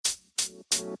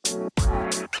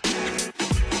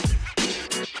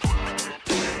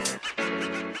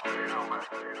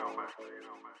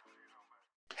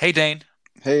Hey Dane,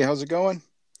 Hey, how's it going?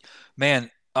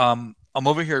 man, I'm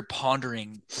over here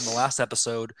pondering from the last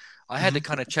episode. I had to Hmm.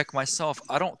 kind of check myself.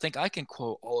 I don't think I can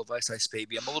quote all of Ice Ice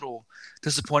Baby. I'm a little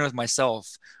disappointed with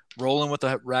myself. Rolling with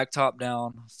a rag top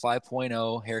down,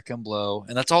 5.0, hair can blow,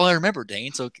 and that's all I remember,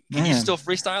 Dane. So can you Man, still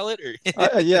freestyle it?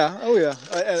 Or yeah, oh yeah.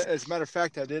 As a matter of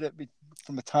fact, I did it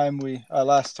from the time we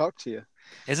last talked to you.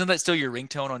 isn't that still your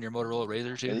ringtone on your Motorola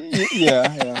Razr too?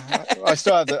 Yeah, yeah. I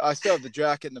still have the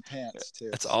jacket and the pants too.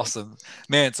 That's So awesome,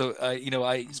 man. So,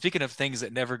 I speaking of things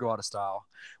that never go out of style,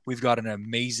 we've got an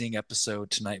amazing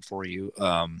episode tonight for you.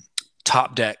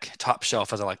 Top deck, top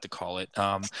shelf, as I like to call it.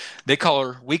 We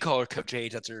call her Coach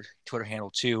Age. That's her Twitter handle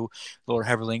too. Laura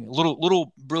Heverling,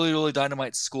 little, really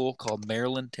dynamite school called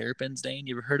Maryland Terrapins. Dane,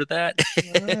 you ever heard of that?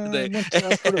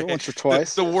 I've heard of it once or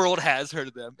twice. The Yeah. world has heard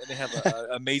of them, and they have an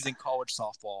amazing college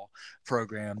softball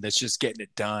program that's just getting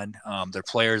it done. Their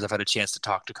players, I've had a chance to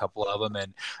talk to a couple of them,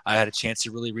 and I had a chance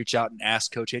to really reach out and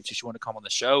ask Coach H if she wanted to come on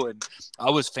the show. And I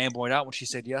was fanboying out when she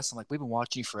said yes. I'm like, we've been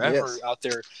watching you forever Yes. out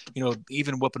there,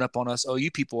 even whipping up on us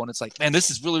OU people. And it's like, man, this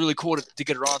is really cool to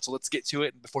get her on. So let's get to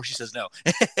it. And before she says no.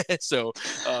 So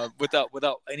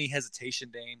without any hesitation,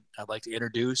 Dane, I'd like to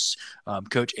introduce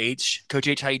Coach H. Coach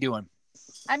H, how you doing?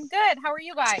 I'm good. How are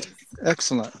you guys?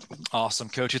 Excellent. Awesome,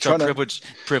 Coach. It's our Trying to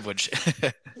privilege.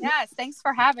 Yes, thanks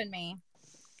for having me.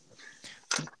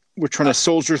 we're trying to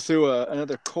soldier through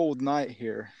another cold night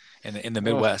here. in the Oh,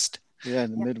 Midwest. yeah,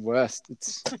 in the Yep. Midwest.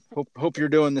 It's hope you're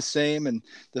doing the same and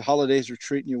the holidays are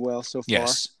treating you well so far.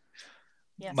 Yes.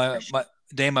 Yes, My for sure. my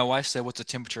Dane, my wife said, "What's the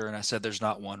temperature?" And I said, "There's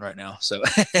not one right now." So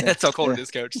Yeah, that's how cold yeah. it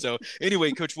is, Coach. So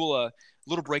anyway, Coach, we'll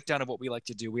little breakdown of what we like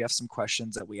to do. We have some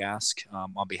questions that we ask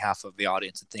on behalf of the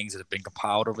audience and things that have been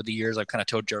compiled over the years. I've kind of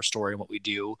told you our story and what we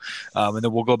do, and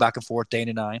then we'll go back and forth, Dane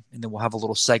and I, and then we'll have a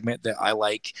little segment that I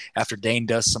like after Dane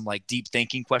does some like deep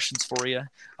thinking questions for you.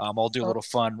 I'll do a Oh, little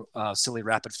fun, silly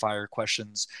rapid fire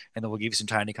questions, and then we'll give you some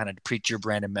time to kind of preach your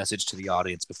brand and message to the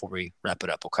audience before we wrap it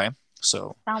up. Okay.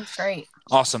 So sounds great.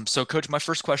 awesome. So, Coach, my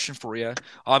first question for you.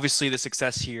 Obviously, the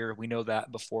success here, we know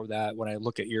that before that, when I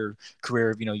look at your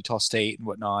career, Utah State and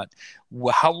whatnot,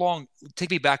 how long,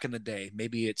 take me back in the day?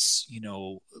 Maybe it's,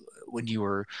 when you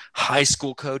were high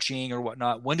school coaching or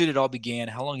whatnot. When did it all begin?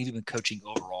 How long have you been coaching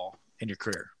overall in your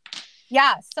career?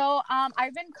 Yeah, so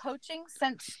I've been coaching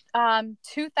since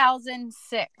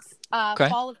 2006, Okay.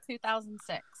 fall of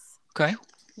 2006. Okay.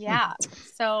 Yeah,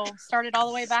 so started all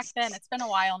the way back then. It's been a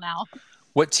while now.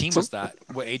 What team So was that?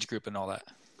 What age group and all that?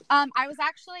 I was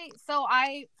actually, so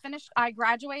I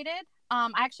graduated. I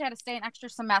actually had to stay an extra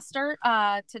semester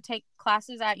to take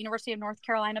classes at University of North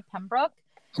Carolina, Pembroke.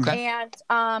 Okay.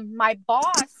 And my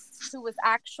boss, who was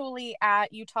actually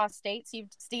at Utah State,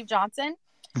 Steve Johnson,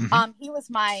 Mm-hmm. he was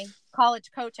my college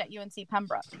coach at UNC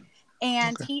Pembroke.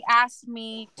 And Okay. he asked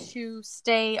me to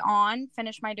stay on,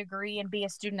 finish my degree, and be a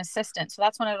student assistant. So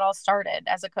that's when it all started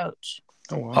as a coach.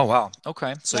 Oh wow. Oh wow.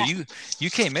 Okay. So Yeah. you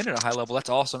came in at a high level. That's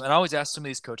awesome. And I always ask some of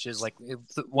these coaches, like the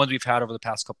ones we've had over the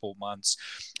past couple of months,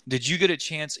 did you get a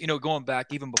chance, going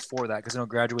back even before that, because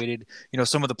graduated,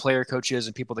 some of the player coaches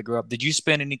and people that grew up, did you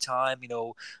spend any time,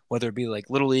 whether it be like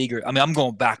little league or I'm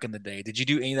going back in the day. Did you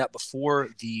do any of that before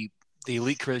the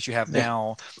elite career that you have Yeah.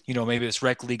 now? Maybe it's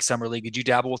rec league, summer league. Did you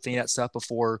dabble with any of that stuff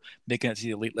before making it to the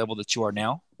elite level that you are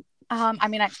now?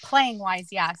 Playing wise,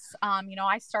 yes. I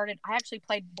actually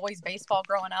played boys baseball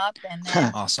growing up, and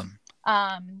then Awesome.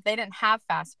 they didn't have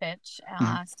fast pitch,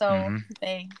 Mhm. so Mm-hmm.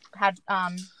 they had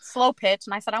slow pitch,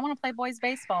 and I said I want to play boys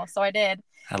baseball, so I did,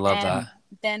 I love and that.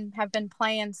 then have been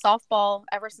playing softball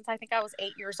ever since I think I was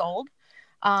 8 years old.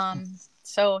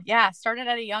 So yeah, started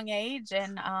at a young age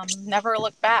and never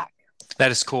looked back. That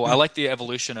is cool. I like the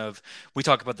evolution of. We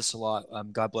talk about this a lot.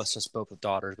 God bless us both with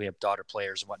daughters. We have daughter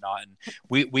players and whatnot, and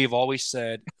we've always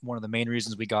said one of the main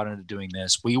reasons we got into doing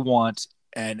this, we want,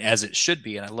 and as it should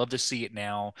be, and I love to see it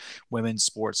now, women's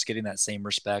sports getting that same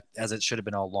respect as it should have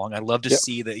been all along. I love to Yep.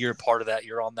 see that you're a part of that.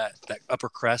 You're on that upper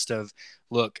crest of,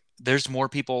 look, there's more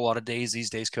people a lot of days these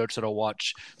days, coach, that'll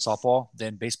watch softball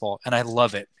than baseball, and I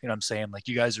love it. You know what I'm saying? Like,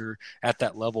 you guys are at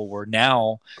that level where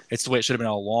now it's the way it should have been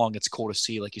all along. It's cool to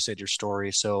see, like you said, your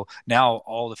story. So now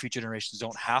all the future generations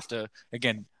don't have to,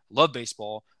 again, love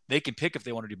baseball. They can pick if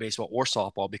they want to do baseball or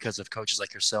softball because of coaches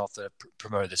like yourself that have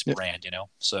promoted this Yep. brand,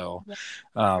 So, Yeah,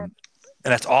 sure. and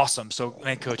that's awesome. So,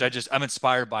 man, coach, I'm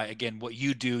inspired by, again, what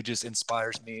you do just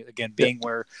inspires me. Again, Yep. being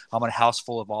where I'm in a house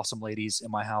full of awesome ladies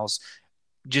in my house,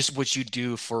 just what you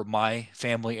do for my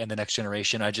family and the next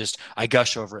generation. I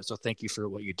gush over it. So thank you for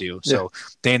what you do. Yeah. So,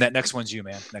 Dane, that next one's you,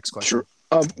 man. Next question.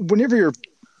 Sure. Whenever you're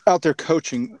out there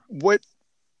coaching, what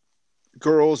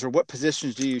girls or what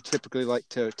positions do you typically like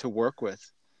to work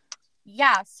with?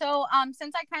 Yeah. So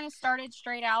since I kind of started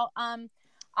straight out,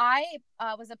 I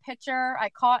was a pitcher. I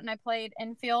caught and I played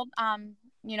infield,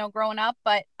 growing up.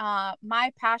 But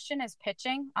my passion is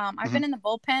pitching. I've been in the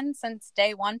bullpen since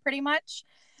day one, pretty much.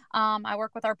 I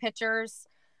work with our pitchers.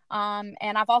 And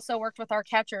I've also worked with our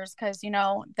catchers because,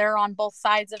 they're on both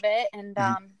sides of it. And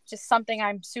just something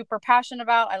I'm super passionate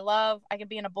about. I could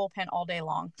be in a bullpen all day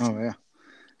long. Oh, yeah.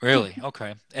 Really?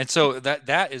 Okay. And so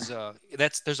that is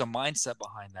there's a mindset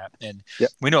behind that. And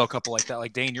we know a couple like that,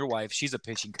 like Dane, your wife, she's a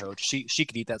pitching coach. She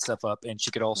could eat that stuff up, and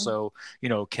she could also,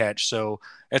 catch. So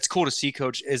it's cool to see,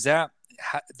 Coach. Is that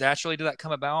naturally, did that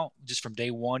come about just from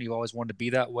day one? You always wanted to be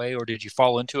that way, or did you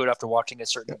fall into it after watching a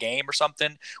certain game or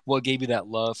something? What gave you that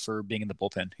love for being in the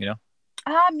bullpen,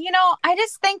 I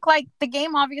just think like the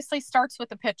game obviously starts with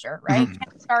the pitcher, right? You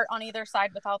can't start on either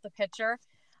side without the pitcher.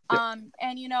 And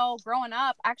growing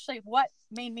up, actually what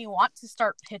made me want to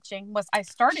start pitching was I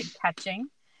started catching.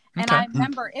 And I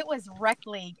remember it was rec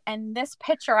league, and this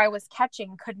pitcher I was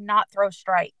catching could not throw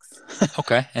strikes.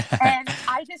 Okay. And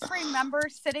I just remember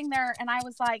sitting there and I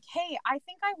was like, hey, I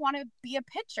think I want to be a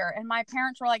pitcher. And my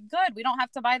parents were like, good, we don't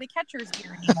have to buy the catcher's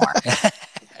gear anymore.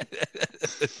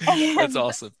 That's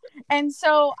awesome. And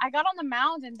so I got on the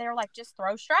mound and they're like, just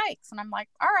throw strikes. And I'm like,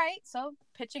 all right. So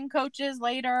pitching coaches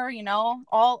later,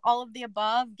 all of the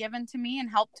above given to me and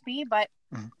helped me. But,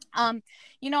 I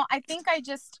think I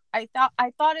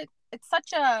thought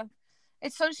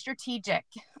it's so strategic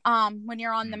when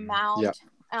you're on the mound,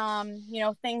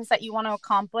 things that you want to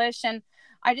accomplish. And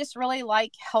I just really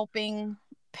like helping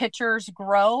pitchers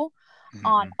grow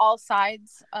on all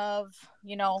sides of,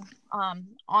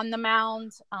 on the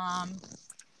mound,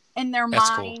 in their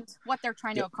mind, what they're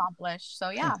trying to accomplish.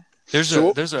 So, yeah. There's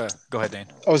a go ahead, Dane.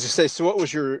 I was to say, so what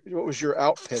was your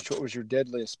out pitch? What was your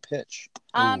deadliest pitch?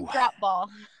 Drop ball.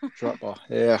 Drop ball.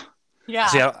 Yeah. Yeah.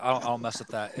 See, I'll mess with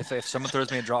that. If someone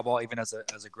throws me a drop ball, even as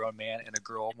a grown man and a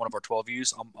girl, one of our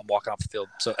 12Us, I'm walking off the field.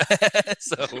 So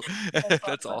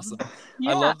that's awesome.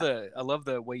 Yeah. I love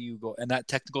the way you go and that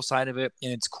technical side of it.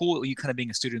 And it's cool you kind of being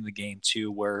a student in the game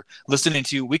too, where listening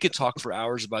to you, we could talk for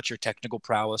hours about your technical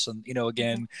prowess. And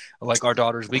again, like our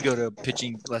daughters, we go to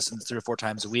pitching lessons 3 or 4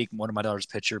 times a week. One of my daughters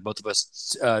pitcher, both of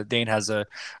us, Dane has a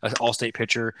all-state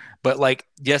pitcher. But like,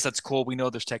 yes, that's cool. We know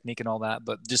there's technique and all that,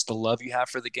 but just the love you have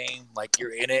for the game. Like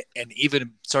you're in it, and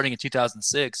even starting in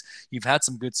 2006, you've had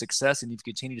some good success, and you've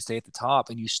continued to stay at the top,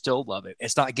 and you still love it.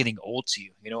 It's not getting old to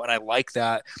you, and I like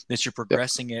that you're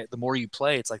progressing it. The more you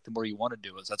play, it's like the more you want to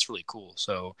do it. That's really cool.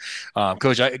 So,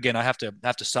 Coach, I have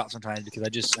to stop sometimes because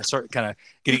I start kind of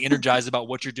getting energized about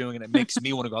what you're doing, and it makes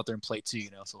me want to go out there and play too.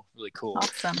 So really cool.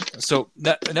 Awesome. So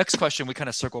the next question, we kind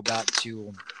of circle back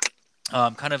to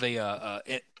kind of a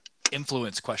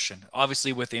influence question.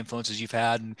 Obviously with the influences you've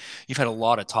had, and you've had a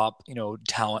lot of top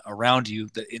talent around you,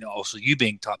 that also you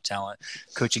being top talent,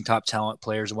 coaching top talent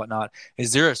players and whatnot,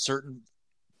 is there a certain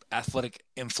athletic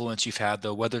influence you've had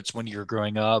though, whether it's when you're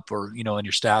growing up or in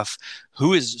your staff,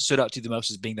 who has stood out to you the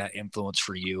most as being that influence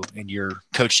for you in your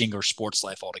coaching or sports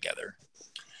life altogether?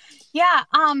 Yeah.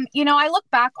 I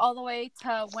look back all the way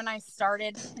to when I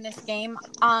started in this game.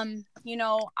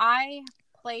 I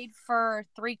played for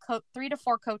 3 to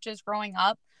 4 coaches growing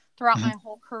up throughout my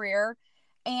whole career.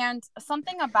 And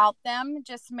something about them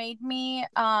just made me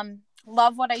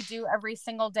love what I do every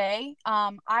single day.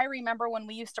 I remember when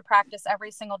we used to practice every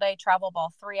single day, travel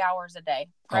ball, 3 hours a day.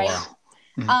 Right. Oh,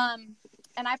 wow.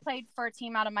 And I played for a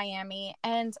team out of Miami,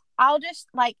 and I'll just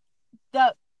like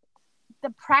the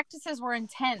practices were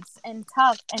intense and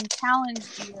tough and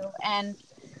challenged you, and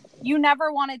you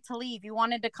never wanted to leave. You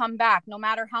wanted to come back no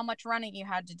matter how much running you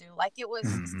had to do. Like it was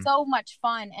so much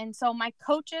fun. And so my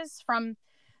coaches from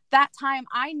that time,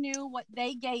 I knew what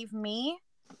they gave me,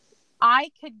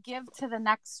 I could give to the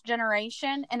next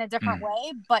generation in a different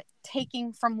way, but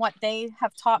taking from what they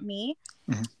have taught me.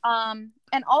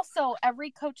 And also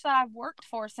every coach that I've worked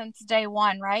for since day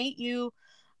one, right?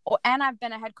 And I've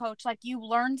been a head coach, like you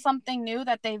learn something new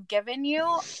that they've given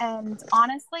you. And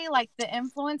honestly, like the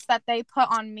influence that they put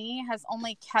on me has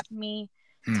only kept me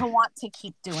to want to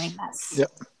keep doing this.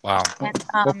 Yep. Wow. And,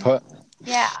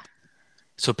 yeah.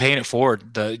 So paying it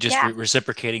forward,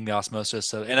 reciprocating the osmosis.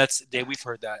 So, and Dave, we've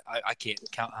heard that. I can't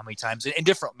count how many times in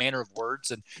different manner of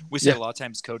words. And we say a lot of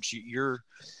times, Coach,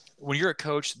 when you're a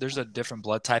coach, there's a different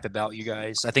blood type about you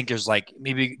guys. I think there's like,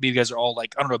 maybe you guys are all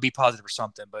like, I don't know, be positive or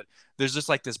something, but there's just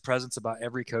like this presence about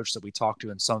every coach that we talk to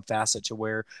in some facet to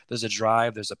where there's a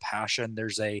drive, there's a passion,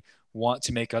 there's a want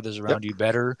to make others around you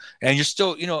better. And you're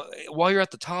still, while you're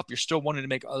at the top, you're still wanting to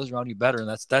make others around you better.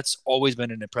 And that's always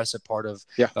been an impressive part of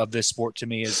this sport to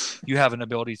me, is you have an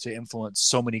ability to influence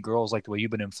so many girls like the way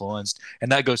you've been influenced.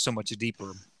 And that goes so much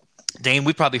deeper. Dane,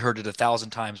 we probably heard it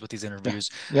 1,000 times with these interviews.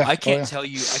 Yeah. I can't tell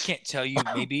you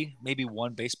maybe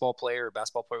one baseball player or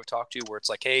basketball player we talked to where it's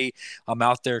like, hey, I'm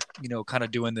out there, kind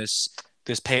of doing this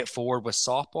pay it forward with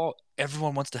softball.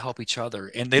 Everyone wants to help each other,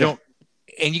 and they don't.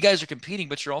 And you guys are competing,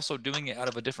 but you're also doing it out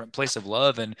of a different place of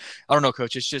love. And I don't know,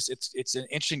 Coach, it's just it's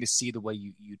interesting to see the way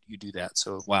you do that.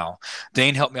 So wow,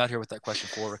 Dane, help me out here with that question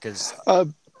for, because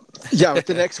with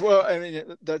the next, well, I mean,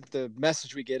 the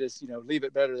message we get is, leave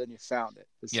it better than you found it.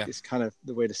 It's kind of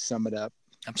the way to sum it up.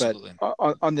 Absolutely. But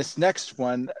on this next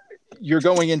one, you're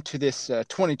going into this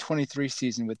 2023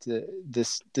 season with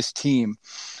this team.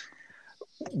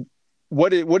 What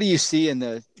do you see in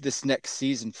this next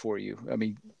season for you? I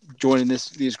mean, joining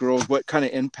these girls, what kind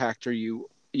of impact are you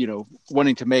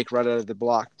wanting to make right out of the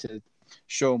block to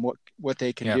show them what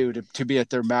they can do to be at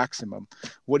their maximum?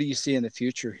 What do you see in the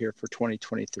future here for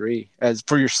 2023 as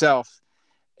for yourself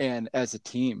and as a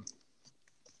team?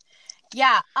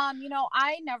 Yeah.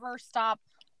 I never stop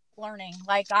learning.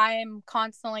 Like, I'm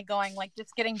constantly going, like,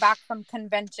 just getting back from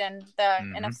convention, the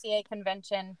NFCA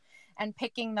convention, and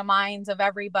picking the minds of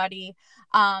everybody.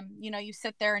 You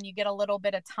sit there and you get a little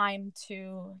bit of time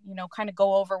to, kind of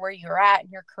go over where you're at in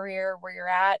your career, where you're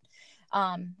at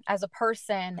as a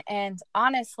person. And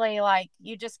honestly, like,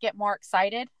 you just get more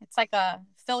excited. It's like a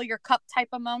fill your cup type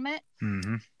of moment.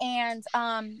 Mm-hmm. And,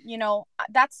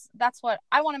 that's what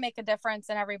I want to make a difference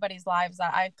in everybody's lives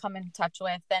that I come in touch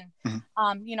with. And,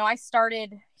 I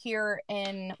started here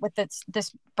with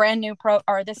this brand new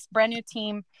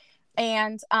team,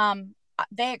 and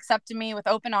they accepted me with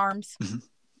open arms. Mm-hmm.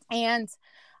 And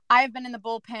I've been in the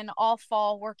bullpen all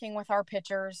fall working with our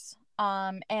pitchers,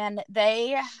 and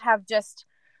they have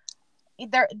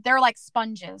they're like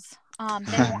sponges.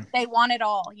 They want it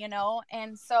all,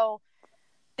 and so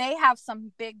they have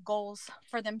some big goals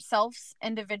for themselves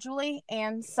individually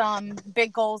and some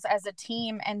big goals as a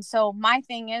team. And so my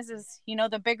thing is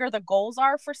the bigger the goals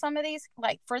are for some of these,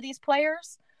 like for these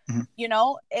players,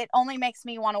 it only makes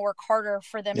me want to work harder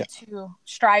for them to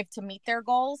strive to meet their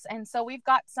goals. And so we've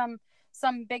got some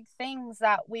big things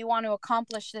that we want to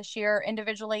accomplish this year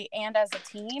individually and as a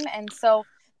team. And so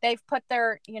they've put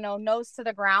their, nose to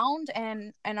the ground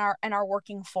and are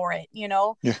working for it,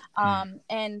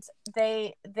 and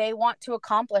they want to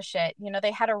accomplish it.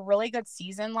 They had a really good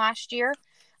season last year.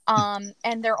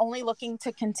 And they're only looking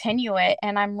to continue it.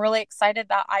 And I'm really excited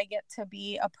that I get to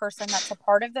be a person that's a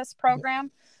part of this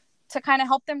program to kind of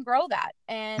help them grow that.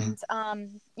 And,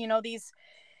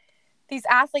 these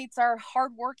athletes are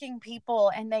hardworking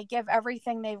people, and they give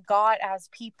everything they've got as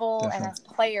people and as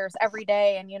players every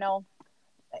day. And,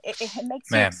 it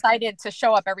makes me excited to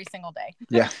show up every single day.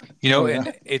 Yeah.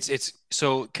 And it's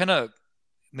so kind of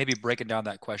maybe breaking down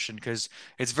that question, because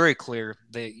it's very clear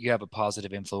that you have a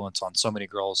positive influence on so many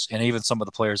girls, and even some of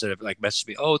the players that have like messaged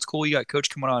me, oh, it's cool, you got Coach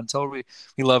coming on, tell her we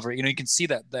love her. You can see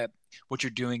that what you're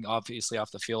doing obviously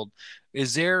off the field.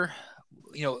 Is there,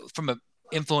 from an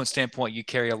influence standpoint, you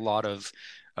carry a lot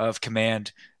of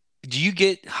command. Do you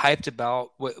get hyped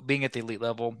about being at the elite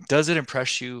level? Does it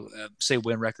impress you, say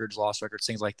win records, loss records,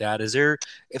 things like that? Is there,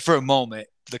 for a moment,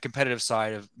 the competitive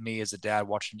side of me as a dad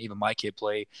watching even my kid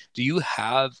play, do you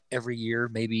have every year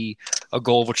maybe a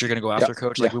goal of what you're going to go after,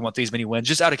 Coach? Like, we want these many wins,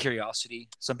 just out of curiosity.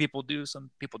 Some people do,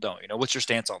 some people don't. What's your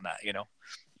stance on that,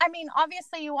 I mean,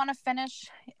 obviously you want to finish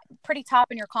pretty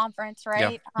top in your conference,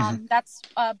 right? Yeah. That's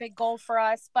a big goal for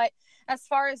us. But as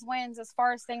far as wins, as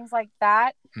far as things like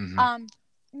that,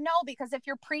 no, because if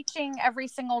you're preaching every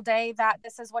single day that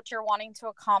this is what you're wanting to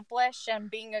accomplish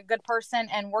and being a good person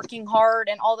and working hard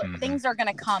and all the things are going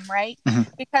to come, right?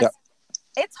 Because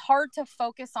it's hard to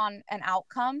focus on an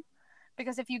outcome,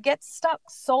 because if you get stuck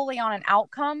solely on an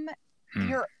outcome,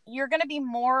 you're going to be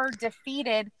more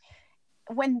defeated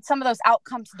when some of those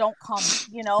outcomes don't come,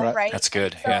 right? That's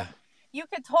good. So yeah. You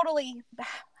could totally,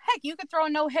 you could throw a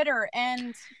no-hitter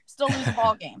and still lose a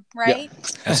ball game, right?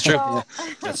 Yeah. That's true.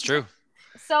 That's true.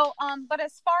 So, but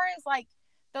as far as like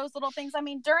those little things, I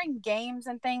mean, during games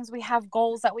and things, we have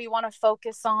goals that we want to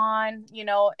focus on,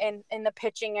 in the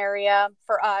pitching area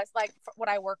for us, like for what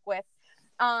I work with.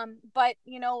 But,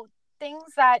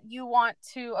 things that you want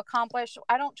to accomplish,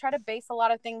 I don't try to base a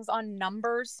lot of things on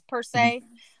numbers per se,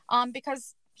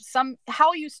 because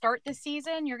how you start the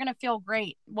season, you're going to feel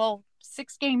great. Well,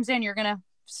 6 games in, you're going to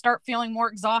start feeling more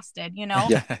exhausted, and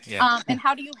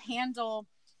how do you handle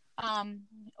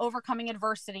overcoming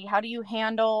adversity? How do you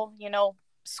handle,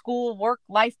 school, work,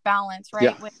 life balance,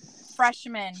 right?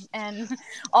 freshmen and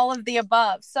all of the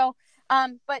above. So,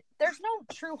 but there's no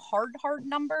true hard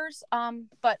numbers.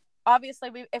 But obviously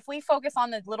if we focus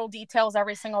on the little details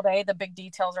every single day, the big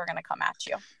details are going to come at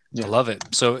you. I love it.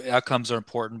 So outcomes are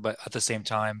important, but at the same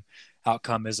time,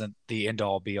 outcome isn't the end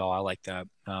all be all. I like that.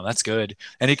 That's good.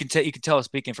 And you can tell,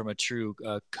 speaking from a true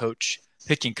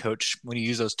pitching coach, when you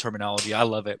use those terminology, I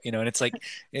love it, and it's like,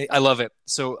 I love it.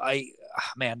 So we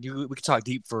could talk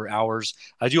deep for hours.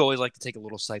 I do always like to take a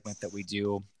little segment that we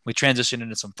do. We transition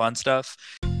into some fun stuff.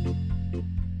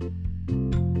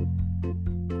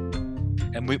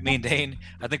 And me and Dane,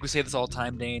 I think we say this all the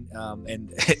time, Dane,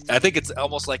 and I think it's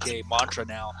almost like a mantra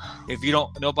now. If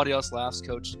nobody else laughs,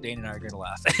 Coach, Dane and I are going to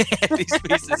laugh at these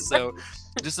pieces. So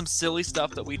just some silly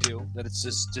stuff that we do that it's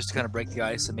just to kind of break the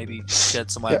ice and maybe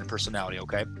shed some light on personality,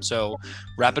 okay? So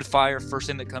rapid fire, first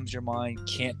thing that comes to your mind,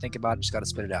 can't think about it, just got to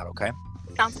spit it out, okay?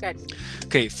 Sounds good.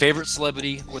 Okay, favorite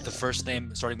celebrity with the first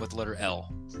name starting with the letter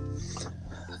L.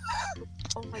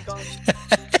 Oh my gosh.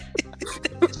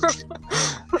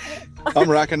 I'm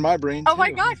racking my brain. Oh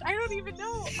my gosh, I don't even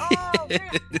know. Oh man.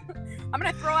 I'm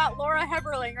gonna throw out Laura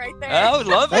Heberling right there. I would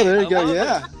love it. Oh, there you go.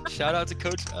 Yeah. Shout out to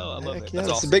Coach. Oh, I love it. Yeah,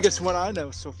 That's awesome. the biggest one I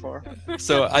know so far.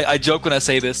 So I joke when I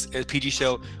say this at PG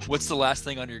Show. What's the last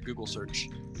thing on your Google search?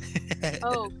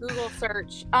 Oh, Google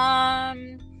search.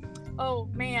 Oh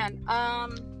man.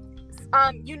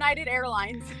 United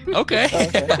Airlines. Okay.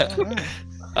 Okay. Right.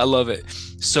 I love it.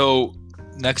 So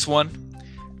next one,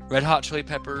 Red Hot Chili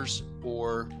Peppers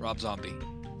or Rob Zombie?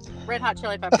 Red Hot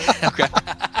Chili Peppers. Okay.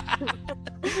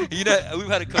 We've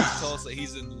had a coach tell us that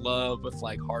he's in love with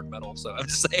like hard metal. So I'm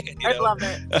just saying. I love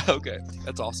it. Okay,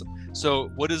 that's awesome. So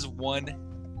what is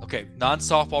one? Okay,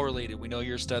 non-softball related. We know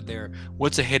you're a stud there.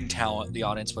 What's a hidden talent the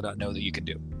audience would not know that you can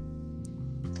do?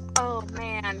 Oh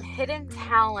man, hidden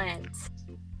talent.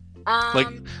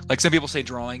 Like some people say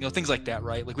drawing, things like that,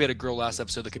 right? Like we had a girl last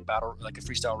episode that could battle like a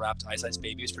freestyle rap to Ice Ice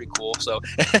Baby. It's pretty cool. So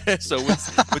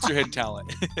what's your hidden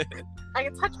talent? I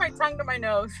can touch my tongue to my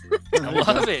nose. I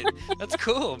love it. That's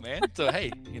cool, man. So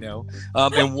hey,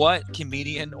 and what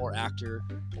comedian or actor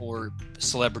or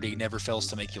celebrity never fails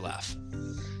to make you laugh?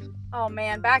 Oh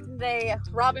man, back in the day,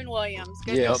 Robin Williams.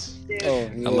 Good Yes. dude.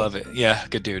 Oh, yeah. I love it. Yeah,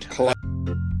 good dude. Cool.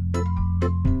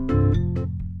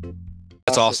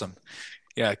 That's awesome.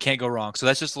 Yeah, can't go wrong. So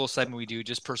that's just a little segment we do,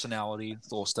 just personality,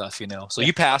 little stuff, So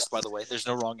you passed, by the way. There's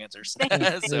no wrong answers.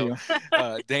 So,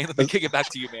 Dane, let me kick it back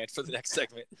to you, man, for the next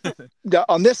segment.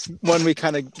 On this one, we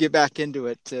kind of get back into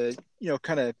it to,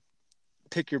 kind of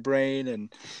pick your brain.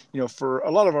 And, for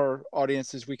a lot of our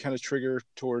audiences, we kind of trigger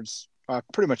towards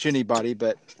pretty much anybody.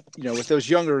 But, with those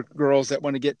younger girls that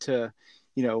want to get to,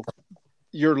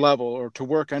 your level or to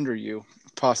work under you,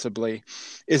 possibly,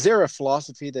 is there a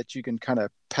philosophy that you can kind of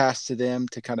pass to them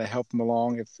to kind of help them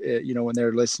along if when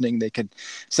they're listening,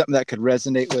 something that could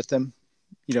resonate with them?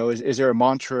 Is there a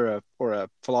mantra or a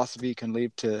philosophy you can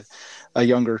leave to a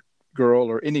younger girl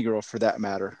or any girl for that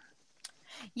matter?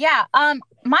 Yeah.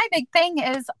 My big thing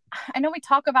is, I know we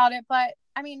talk about it, but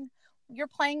I mean, you're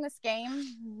playing this game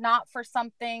not for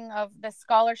something of the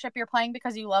scholarship. You're playing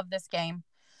because you love this game.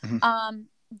 Mm-hmm.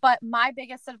 But my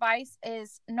biggest advice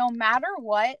is, no matter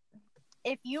what,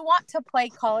 if you want to play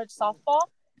college softball,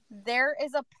 there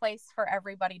is a place for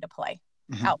everybody to play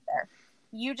out there.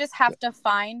 You just have to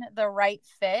find the right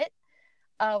fit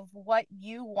of what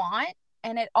you want.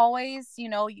 And it always,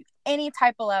 any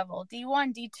type of level,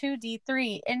 D1, D2,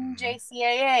 D3,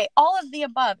 NJCAA, all of the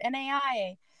above,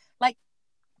 NAIA, like,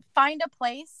 find a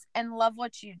place and love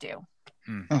what you do.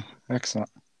 Oh, excellent.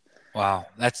 Wow,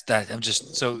 that's that. I'm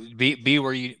just so be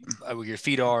where your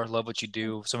feet are. Love what you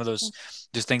do. Some of those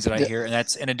just things that I hear, and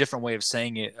that's in a different way of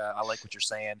saying it. I like what you're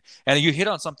saying, and you hit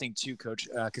on something too, Coach.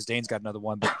 Because Dane's got another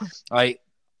one, but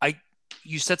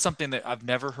you said something that I've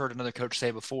never heard another coach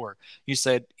say before. You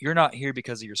said you're not here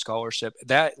because of your scholarship.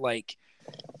 That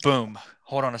boom.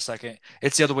 Hold on a second.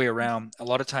 It's the other way around. A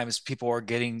lot of times people are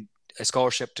getting a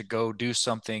scholarship to go do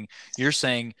something. You're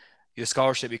saying the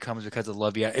scholarship becomes because of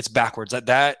love. Yeah, it's backwards.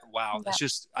 That wow. Yeah. It's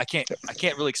just I can't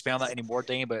really expound that anymore,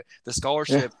 Dane. But the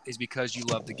scholarship is because you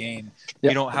love the game.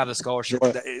 Yeah. You don't have the scholarship,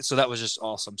 so that was just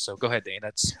awesome. So go ahead, Dane.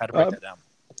 That's how to break that down.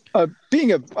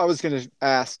 I was going to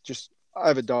ask. I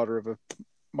have a daughter.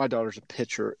 My daughter's a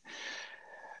pitcher.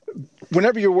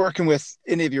 Whenever you're working with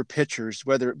any of your pitchers,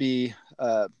 whether it be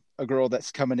a girl that's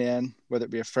coming in, whether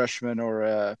it be a freshman or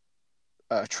a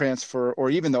transfer, or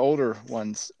even the older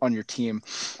ones on your team,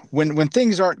 when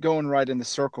things aren't going right in the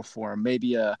circle for them,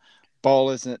 maybe a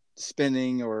ball isn't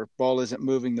spinning or ball isn't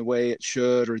moving the way it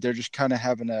should, or they're just kind of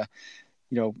having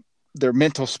their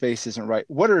mental space isn't right.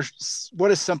 What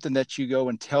is something that you go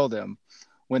and tell them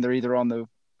when they're either on the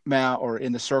mound or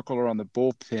in the circle or on the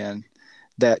bullpen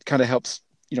that kind of helps,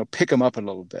 pick them up a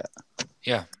little bit?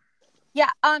 Yeah. Yeah,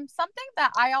 something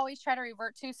that I always try to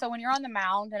revert to. So when you're on the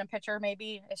mound and a pitcher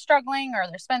maybe is struggling or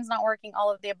their spin's not working,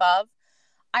 all of the above,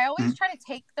 I always try to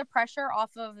take the pressure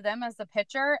off of them as the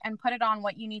pitcher and put it on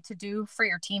what you need to do for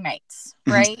your teammates,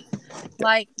 right?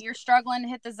 Like you're struggling to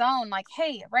hit the zone. Like,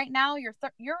 hey, right now your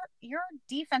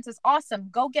defense is awesome.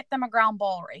 Go get them a ground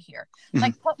ball right here.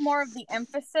 Like put more of the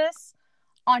emphasis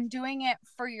on doing it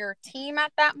for your team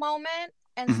at that moment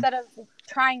instead of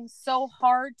trying so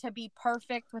hard to be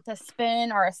perfect with a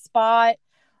spin or a spot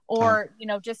or,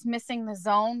 just missing the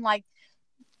zone. Like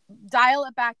dial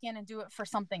it back in and do it for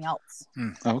something else.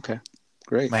 Okay,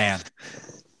 great. Man,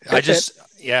 go ahead,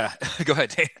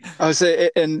 Dave. I would say,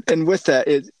 and with that,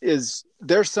 is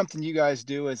there something you guys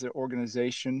do as an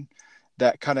organization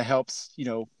that kind of helps,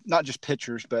 not just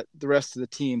pitchers, but the rest of the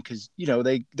team? Because,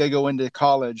 they go into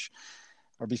college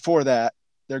or before that,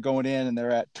 they're going in and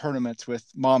they're at tournaments with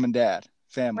mom and dad,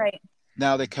 family. Right.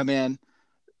 Now they come in,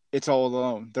 it's all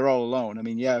alone. They're all alone. I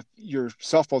mean, yeah, your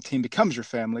softball team becomes your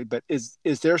family, but is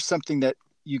there something that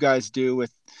you guys do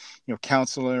with,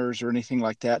 counselors or anything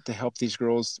like that to help these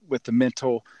girls with the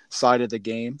mental side of the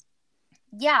game?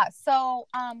 Yeah. So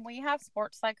we have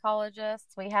sports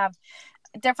psychologists. We have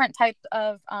different types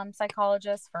of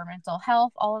psychologists for mental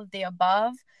health, all of the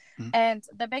above. And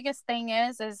the biggest thing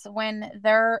is when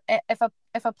if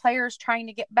a player is trying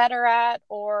to get better at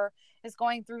or is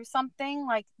going through something,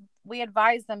 like we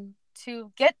advise them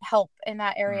to get help in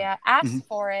that area, ask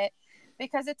for it,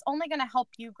 because it's only going to help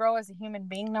you grow as a human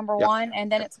being, number one,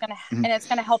 and then it's going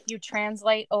to help you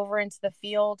translate over into the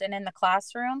field and in the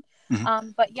classroom.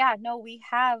 But yeah, no, we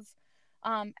have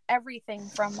everything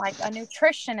from like a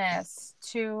nutritionist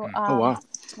to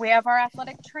we have our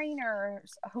athletic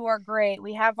trainers who are great.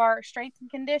 We have our strength and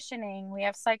conditioning. We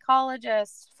have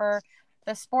psychologists for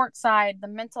the sports side, the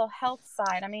mental health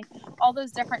side. I mean, all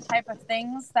those different type of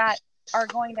things that are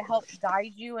going to help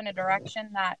guide you in a direction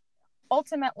that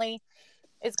ultimately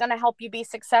is going to help you be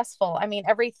successful. I mean,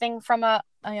 everything from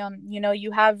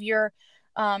you have your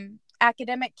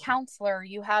academic counselor,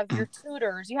 you have your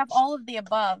tutors, you have all of the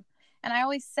above. And I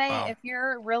always say, if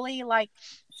you're really like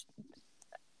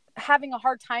having a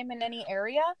hard time in any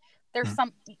area,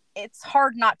 it's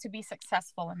hard not to be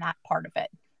successful in that part of it.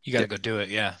 You got to go do it.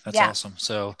 Yeah. That's awesome.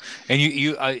 So, and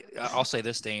I'll say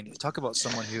this, Dane, talk about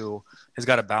someone who has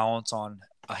got a balance on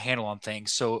a handle on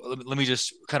things. So let me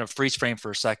just kind of freeze frame for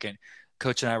a second.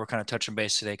 Coach and I were kind of touching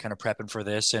base today, kind of prepping for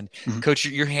this. And Coach,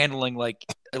 you're handling like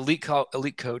elite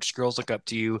coach, girls look up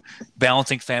to you,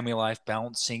 balancing family life,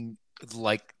 balancing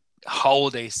like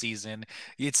holiday season.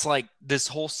 It's like this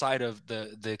whole side of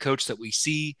the coach that we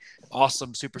see,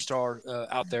 awesome superstar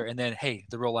out there, and then hey,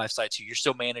 the real life side too. You're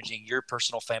still managing your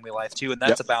personal family life too, and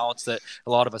that's a balance that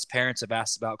a lot of us parents have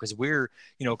asked about, because we're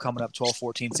coming up 12,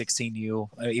 14, 16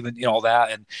 even all that,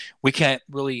 and we can't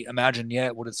really imagine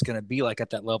yet what it's going to be like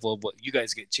at that level of what you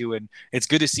guys get to. And it's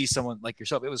good to see someone like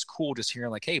yourself. It was cool just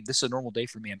hearing like, hey, this is a normal day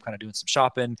for me. I'm kind of doing some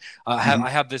shopping. I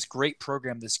have this great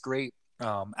program, this great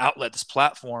outlet, this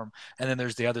platform, and then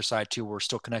there's the other side too. We're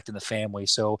still connecting the family,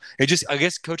 so I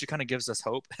guess, Coach, it kind of gives us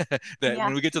hope that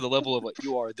when we get to the level of what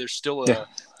you are, there's still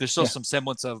some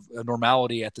semblance of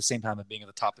normality at the same time of being at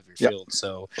the top of your field.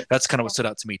 So that's kind of what stood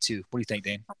out to me too. What do you think,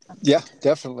 Dane? Yeah,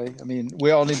 definitely. I mean,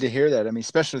 we all need to hear that. I mean,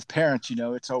 especially with parents,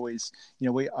 it's always,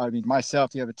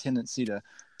 myself, you have a tendency to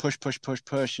push,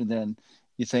 and then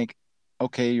you think,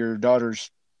 okay, your daughter's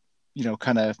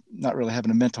kind of not really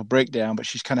having a mental breakdown, but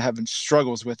she's kind of having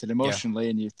struggles with it emotionally.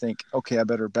 And you think, okay, I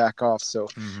better back off. So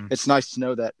it's nice to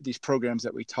know that these programs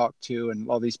that we talk to and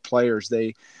all these players,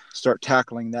 they start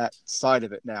tackling that side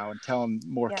of it now and telling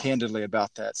more candidly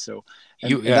about that. So,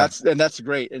 and that's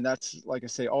great. And that's, like I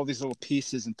say, all these little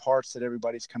pieces and parts that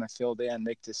everybody's kind of filled in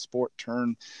make this sport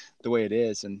turn the way it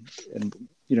is. And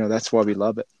that's why we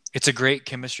love it. It's a great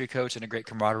chemistry, Coach, and a great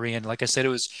camaraderie. And like I said, it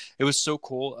was so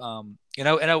cool.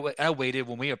 I waited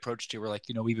when we approached you. We're like,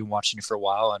 we've been watching you for a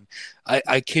while, and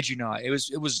I kid you not, it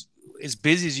was as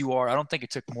busy as you are. I don't think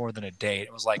it took more than a day.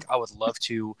 It was like, I would love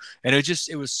to, and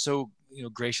it was so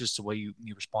gracious the way you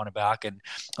responded back, and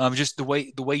just the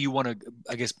way you want to,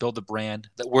 I guess, build the brand.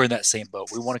 That we're in that same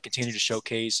boat. We want to continue to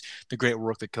showcase the great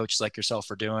work that coaches like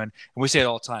yourself are doing, and we say it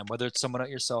all the time. Whether it's someone at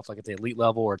yourself, like at the elite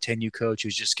level, or a 10U coach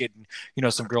who's just getting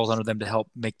some girls under them to help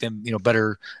make them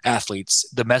better athletes,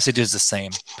 the message is the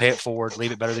same. Pay it forward,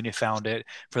 leave it better than you found it,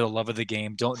 for the love of the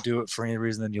game. Don't do it for any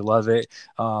reason than you love it.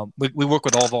 We work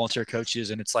with all volunteer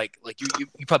coaches, and it's like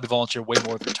you probably volunteer way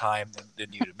more of your time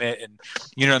than you admit, and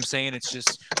you know what I'm saying. it's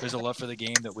just there's a love for the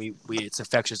game that we it's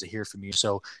infectious to hear from you.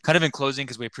 So kind of in closing,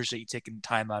 because we appreciate you taking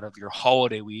time out of your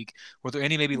holiday week, were there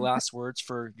any maybe last words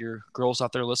for your girls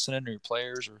out there listening, or your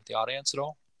players, or the audience at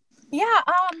all? Yeah,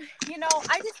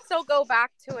 I just still go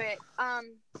back to it.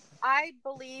 I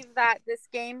believe that this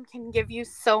game can give you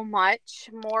so much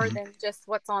more than just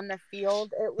what's on the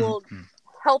field. It will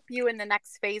help you in the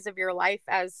next phase of your life.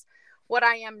 As what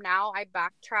I am now, I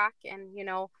backtrack, and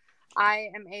I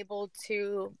am able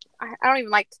to, I don't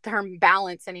even like the term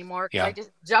balance anymore, because I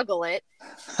just juggle it.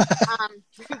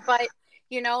 But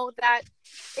that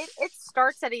it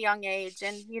starts at a young age,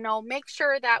 and make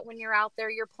sure that when you're out there,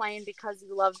 you're playing because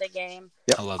you love the game.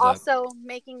 I love also that.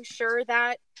 Making sure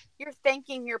that you're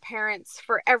thanking your parents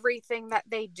for everything that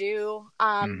they do,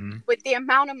 with the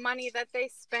amount of money that they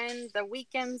spend, the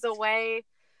weekends away,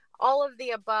 all of the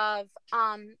above,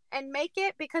 and make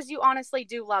it because you honestly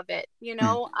do love it,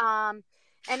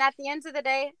 and at the end of the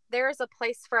day, there is a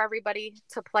place for everybody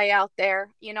to play out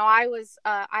there.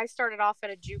 I started off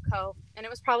at a JUCO, and it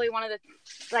was probably one of the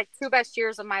 2 best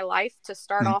years of my life to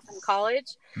start off in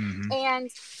college.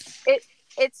 And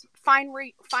it's find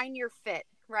your fit,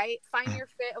 right? Find your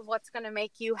fit of what's going to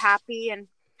make you happy and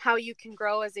how you can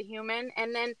grow as a human.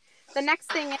 And then the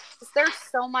next thing is there's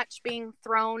so much being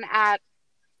thrown at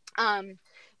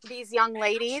these young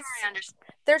ladies.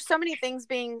 There's so many things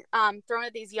being thrown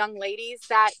at these young ladies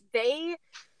that they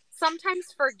sometimes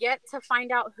forget to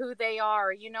find out who they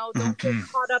are. Don't get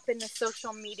caught up in the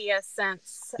social media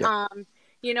sense.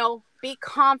 Be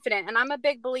confident. And I'm a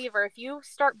big believer, if you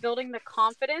start building the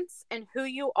confidence in who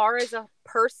you are as a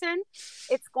person,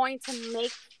 it's going to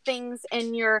make things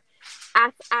in your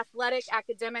athletic,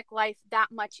 academic life that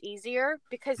much easier,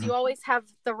 because you always have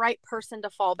the right person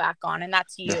to fall back on, and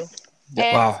that's you.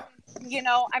 And, wow.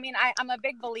 I'm a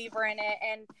big believer in it.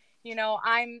 And,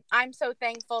 I'm so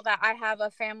thankful that I have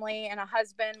a family and a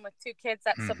husband with 2 kids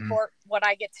that support what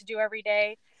I get to do every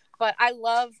day. But I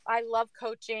love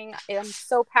coaching. I'm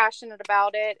so passionate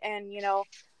about it. And,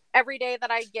 every day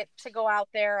that I get to go out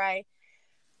there,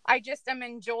 I just am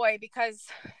enjoy, because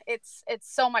it's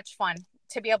so much fun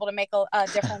to be able to make a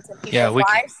difference in people's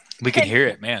lives. We can hear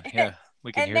it, man. Yeah,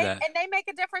 we can hear that. And they make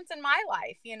a difference in my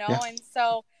life, and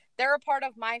so they're a part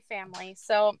of my family.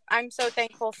 So I'm so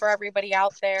thankful for everybody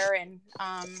out there, and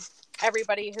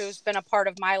everybody who's been a part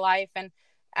of my life, and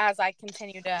as I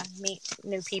continue to meet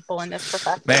new people in this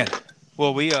profession. Man,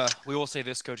 well, we will say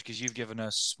this, Coach, because you've given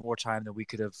us more time than we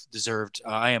could have deserved.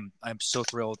 I'm so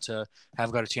thrilled to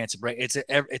have got a chance to break. It's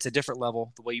a different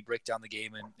level, the way you break down the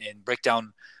game and break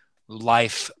down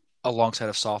life alongside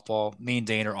of softball. Me and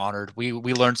Dane are honored. We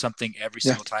learn something every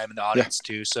single time in the audience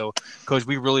too. So, Coach,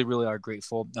 we really, really are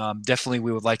grateful. Definitely,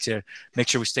 we would like to make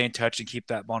sure we stay in touch and keep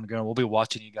that bond going. We'll be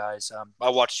watching you guys. I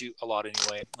watch you a lot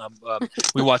anyway.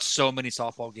 We watch so many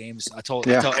softball games. I tell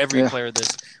every player this.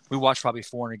 We watch probably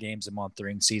 400 games a month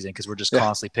during season, because we're just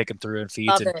constantly picking through and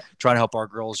feeds and trying to help our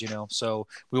girls, So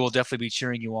we will definitely be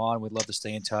cheering you on. We'd love to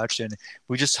stay in touch. And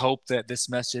we just hope that this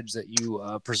message that you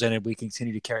presented, we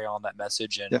continue to carry on that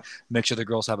message and make sure the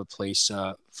girls have a place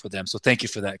for them. So thank you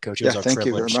for that, Coach. It was our privilege.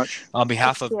 Thank you very much. On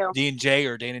behalf of D&J,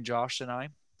 or Dane and Josh and I,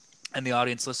 and the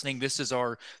audience listening, this is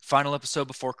our final episode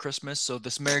before Christmas. So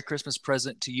this Merry Christmas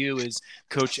present to you is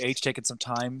Coach H taking some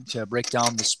time to break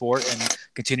down the sport and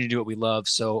continue to do what we love.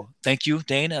 So thank you,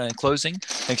 Dane. In closing,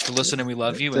 thanks for listening. We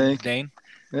love you. And Dane.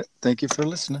 Thank you for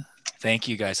listening. Thank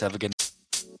you, guys. Have a good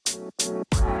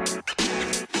night.